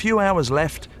just a few hours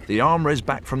left, the armour is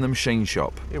back from the machine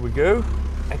shop. Here we go.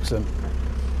 Excellent.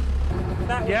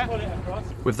 Yeah.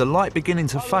 With the light beginning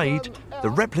to fade, the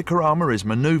replica armour is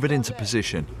manoeuvred into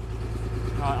position.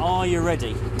 Right, are you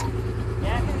ready?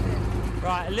 Yeah.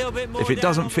 Right, a little bit more. If it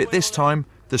doesn't fit this time,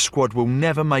 the squad will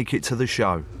never make it to the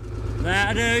show.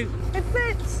 That'll do. It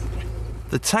fits.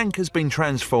 The tank has been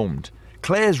transformed.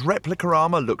 Claire's replica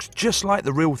armour looks just like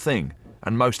the real thing,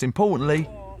 and most importantly,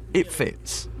 it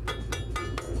fits.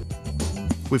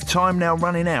 With time now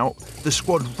running out, the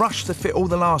squad rushed to fit all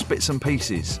the last bits and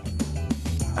pieces.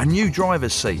 A new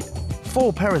driver's seat,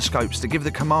 4 periscopes to give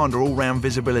the commander all-round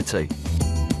visibility.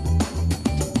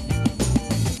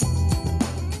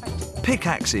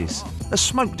 Pickaxes, a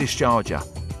smoke discharger,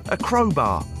 a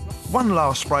crowbar, one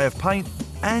last spray of paint,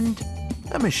 and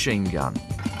a machine gun.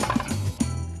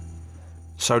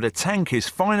 So the tank is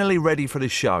finally ready for the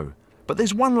show, but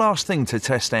there's one last thing to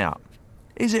test out.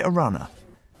 Is it a runner?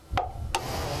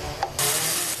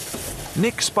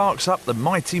 Nick sparks up the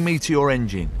mighty Meteor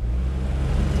engine.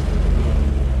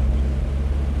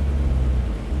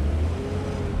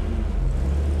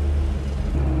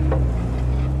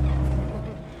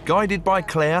 Guided by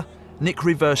Claire, Nick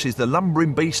reverses the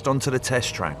lumbering beast onto the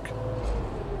test track.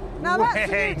 Now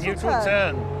that's a neutral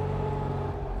turn.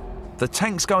 The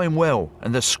tank's going well,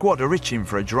 and the squad are itching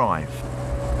for a drive.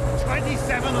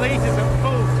 27 litres at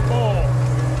full bore.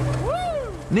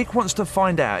 Woo! Nick wants to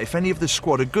find out if any of the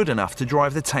squad are good enough to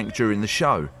drive the tank during the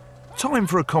show. Time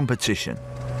for a competition.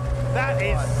 That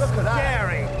is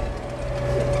scary.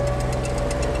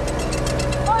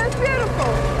 Oh, it's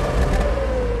beautiful.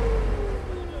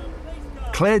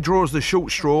 Claire draws the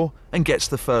short straw and gets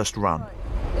the first run.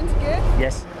 Into gear?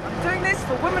 Yes. I'm doing this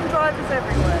for women drivers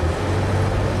everywhere.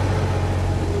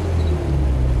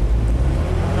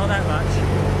 Not that much.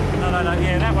 No.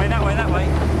 Yeah, that way. That way. That way.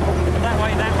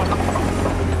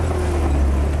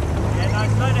 Yeah, no,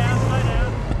 slow down.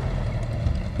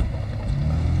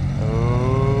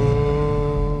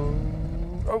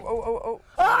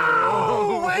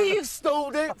 Oh, where you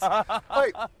stalled it!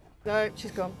 Wait. No,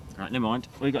 she's gone. Right, never mind.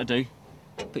 What you got to do?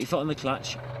 Put your foot on the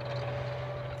clutch.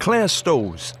 Claire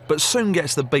stalls, but soon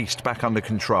gets the beast back under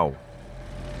control.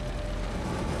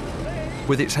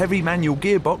 With its heavy manual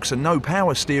gearbox and no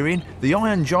power steering, the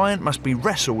Iron Giant must be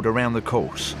wrestled around the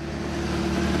course.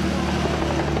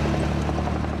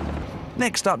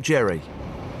 Next up, Jerry.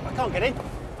 I can't get in.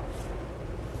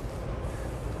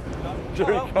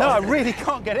 No, I really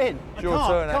can't get in. Your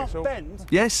turn, can't Axel. bend.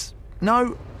 Yes?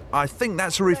 No? I think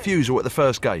that's a refusal at the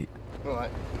first gate. All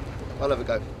right, I'll have a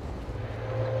go.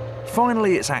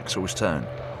 Finally, it's Axel's turn.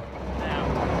 Now,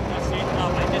 that's it.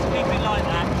 Lovely. Just keep it like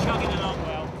that. Chugging along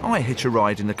well. I hitch a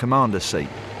ride in the commander's seat.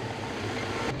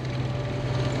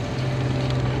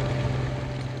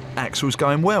 Axel's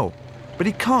going well, but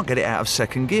he can't get it out of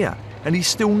second gear, and he's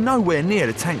still nowhere near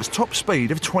the tank's top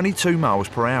speed of 22 miles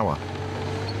per hour.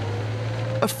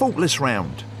 A faultless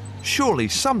round. Surely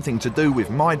something to do with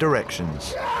my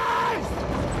directions.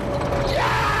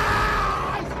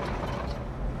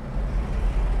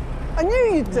 I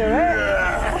knew you'd do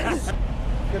it.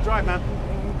 Good drive, man.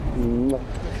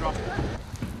 Good drive.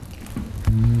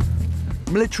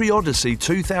 Military Odyssey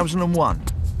 2001.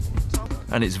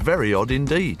 And it's very odd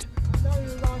indeed.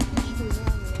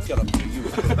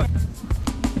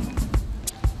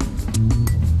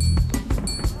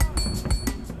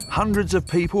 Hundreds of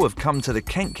people have come to the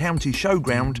Kent County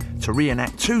Showground to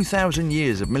reenact 2,000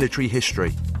 years of military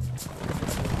history.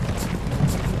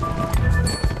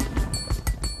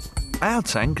 Our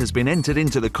tank has been entered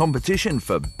into the competition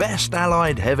for Best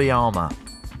Allied Heavy Armour.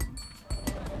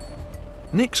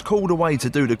 Nick's called away to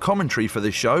do the commentary for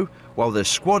the show, while the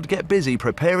squad get busy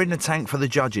preparing the tank for the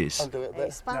judges.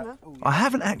 I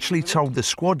haven't actually told the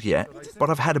squad yet, but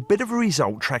I've had a bit of a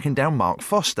result tracking down Mark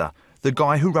Foster, the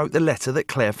guy who wrote the letter that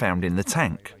Claire found in the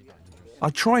tank. I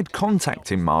tried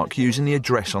contacting Mark using the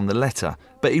address on the letter,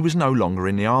 but he was no longer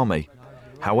in the army.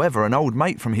 However, an old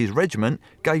mate from his regiment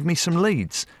gave me some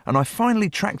leads, and I finally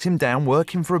tracked him down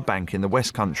working for a bank in the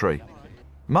West Country.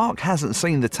 Mark hasn't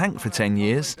seen the tank for 10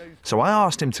 years, so I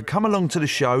asked him to come along to the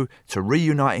show to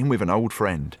reunite him with an old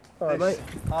friend. Hi, mate.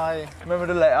 Hi. Remember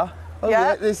the letter? Oh,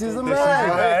 yeah, this is the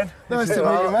man. Nice to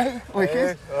meet you, mate.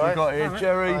 Wicked. We've got here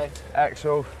Jerry,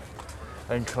 Axel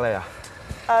and Claire.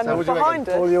 And so behind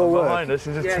us? All your work. Behind us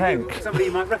is a tank. Somebody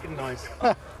you might recognise.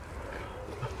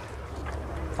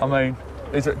 I mean,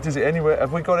 does it anywhere?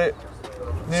 Have we got it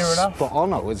near enough? Spot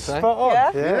on, I would say. Spot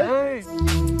on. Yeah.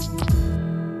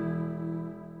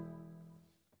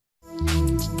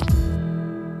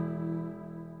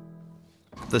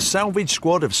 The salvage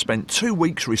squad have spent 2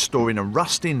 weeks restoring a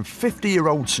rusting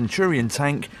 50-year-old Centurion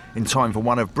tank in time for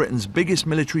one of Britain's biggest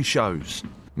military shows.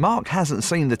 Mark hasn't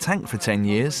seen the tank for 10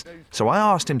 years, so I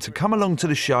asked him to come along to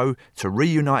the show to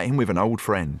reunite him with an old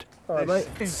friend. Hi, mate.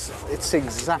 It's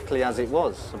exactly as it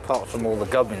was, apart from all the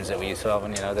gubbins that we used to have,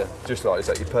 and you know, Just like, is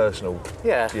that your personal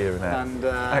gear and that? And,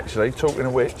 Actually, talking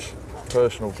of which,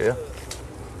 personal gear,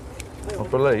 I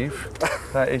believe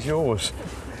that is yours.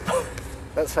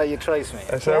 that's how you trace me.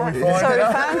 That's how we find So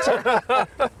it. we found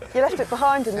you. You left it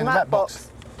behind in the map box.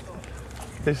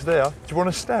 It's there. Do you want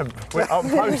a stamp? I'll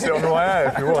post it on the way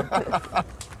out if you want.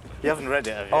 You haven't read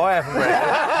it, have you? I haven't read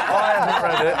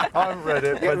it. I haven't read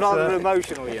it. You're rather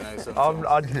emotional, you know,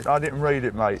 sometimes. I didn't read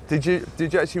it, mate. Did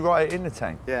you actually write it in the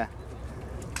tank? Yeah.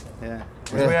 Yeah.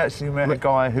 We actually met a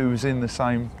guy who was in the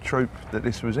same troop that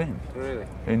this was in. Really?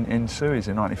 In Suez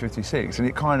in 1956, and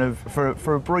it kind of,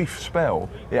 for a brief spell,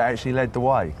 it actually led the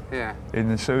way. Yeah. In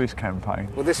the Suez campaign.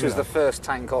 Well, this was the first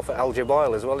tank off at Al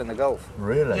Jabail as well in the Gulf.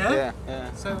 Really? Yeah.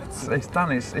 Yeah. So it's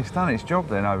done its job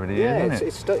then over the years, Yeah,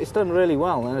 hasn't it? it's done really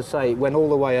well, and as I say, it went all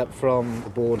the way up from the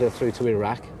border through to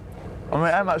Iraq. I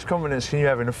mean, how much confidence can you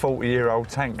have in a 40-year-old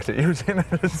tank that you was in at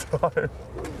the time?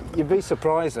 You'd be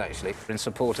surprised, actually, in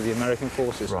support of the American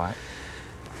forces. Right.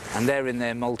 And they're in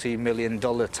their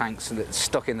multi-million-dollar tanks that's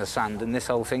stuck in the sand, and this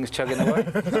whole thing's chugging away.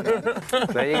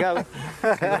 There you go.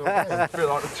 A bit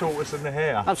like the tortoise and the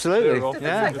hare. Absolutely,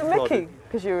 yeah. Take the mickey,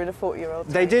 because you were in a 40-year-old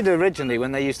tank. They did originally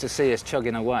when they used to see us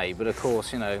chugging away, but of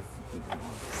course, you know,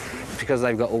 because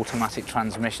they've got automatic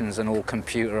transmissions and all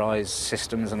computerised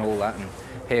systems and all that, and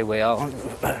here we are,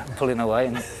 pulling away,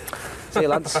 and see you,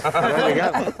 lads. There we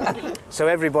go. So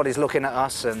everybody's looking at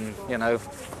us, and, you know,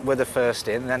 we're the first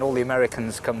in, and then all the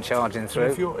Americans come charging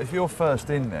through. If you're first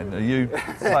in, then are you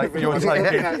like you're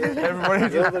taking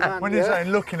everybody? When you're saying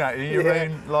looking at you, you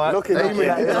mean like looking at you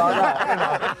like that. You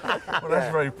know? Well,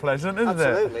 that's very pleasant, isn't it?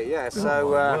 Absolutely, yeah.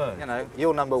 So you know,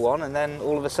 you're number one, and then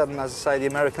all of a sudden, as I say, the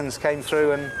Americans came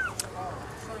through and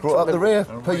brought up the rear,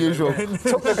 per usual.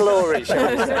 Took the glory,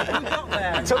 shall we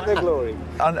say. Took the glory.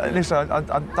 And listen, I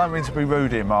don't mean to be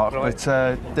rude here, Mark, but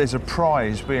there's a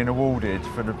prize being awarded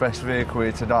for the best vehicle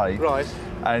here today. Right.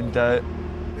 And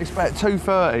it's about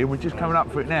 2:30, and we're just coming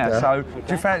up for it now. Yeah. So,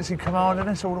 do you fancy commanding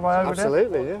us all the way over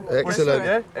Absolutely, yeah. Excellent.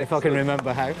 there? If I can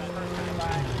remember how.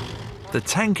 The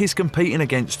tank is competing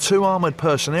against 2 armoured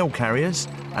personnel carriers,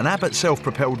 an Abbott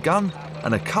self-propelled gun,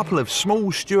 and a couple of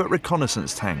small Stuart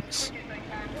reconnaissance tanks.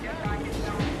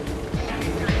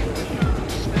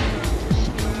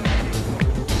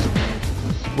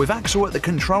 With Axel at the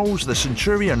controls, the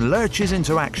Centurion lurches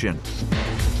into action.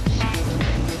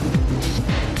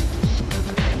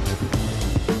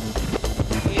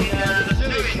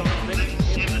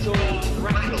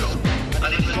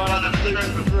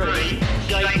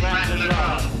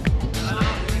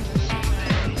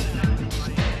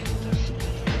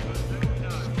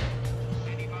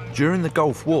 During the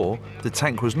Gulf War, the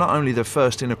tank was not only the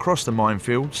first in across the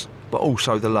minefields, but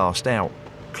also the last out,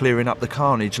 clearing up the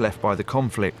carnage left by the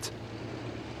conflict.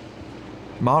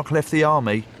 Mark left the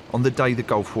army on the day the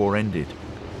Gulf War ended.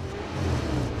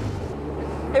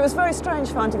 It was very strange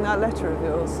finding that letter of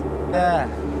yours. Yeah.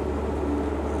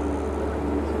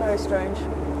 Very strange.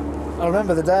 I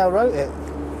remember the day I wrote it.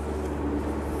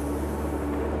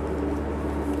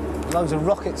 Loads of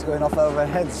rockets going off over our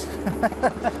heads.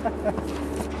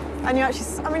 And you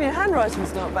actually, I mean, your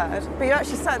handwriting's not bad, but you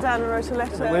actually sat down and wrote a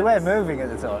letter. We were moving at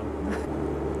the time.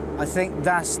 I think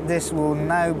this will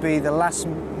now be the last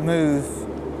move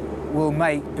we'll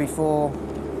make before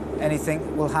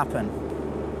anything will happen.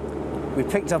 We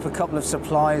picked up a couple of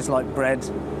supplies like bread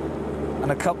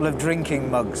and a couple of drinking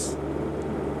mugs.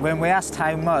 When we asked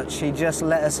how much, he just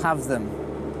let us have them.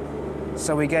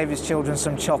 So we gave his children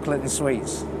some chocolate and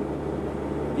sweets.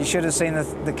 You should have seen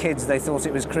the kids, they thought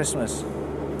it was Christmas.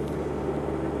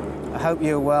 I hope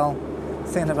you're well,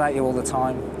 thinking about you all the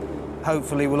time.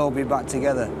 Hopefully we'll all be back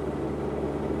together.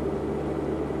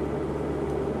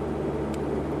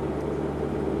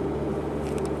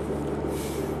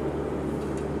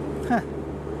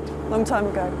 Long time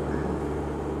ago.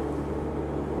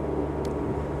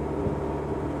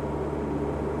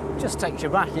 just takes you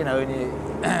back, you know, and you,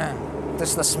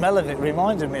 just the smell of it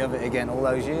reminded me of it again all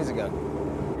those years ago.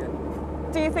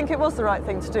 Do you think it was the right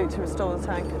thing to do to restore the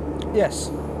tank? Yes,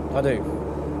 I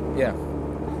do. Yeah,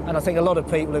 and I think a lot of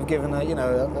people have given a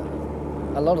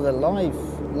lot of their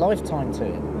lifetime to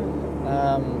it.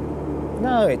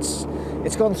 No,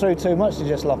 it's gone through too much to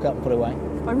just lock up and put away.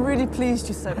 I'm really pleased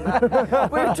you said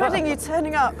that. We were dreading you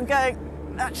turning up and going,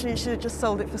 actually, you should have just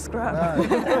sold it for scrap.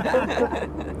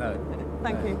 No.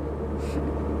 Thank you.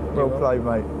 Well played,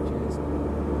 mate. Cheers.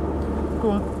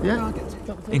 Go on. Yeah.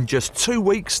 In just 2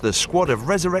 weeks, the squad have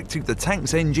resurrected the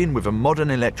tank's engine with a modern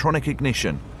electronic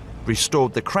ignition,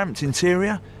 restored the cramped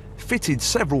interior, fitted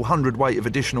several hundredweight of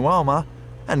additional armour,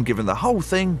 and given the whole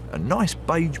thing a nice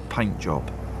beige paint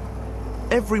job.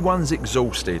 Everyone's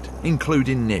exhausted,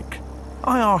 including Nick.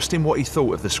 I asked him what he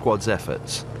thought of the squad's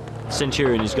efforts.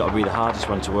 Centurion has got to be the hardest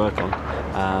one to work on.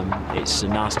 It's a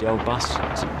nasty old bus.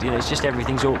 It's just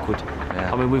everything's awkward.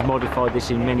 Yeah. I mean, we've modified this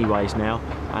in many ways now,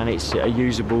 and it's a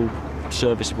usable,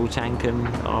 serviceable tank, and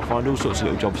I find all sorts of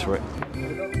little jobs for it.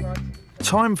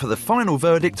 Time for the final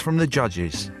verdict from the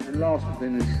judges. And last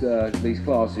within these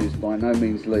classes, by no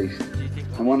means least,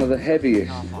 and one of the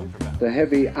heaviest, the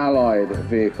heavy Allied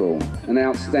vehicle, an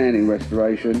outstanding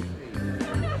restoration.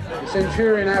 The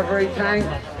Centurion Avery tank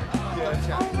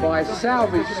by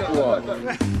Salvage Squad.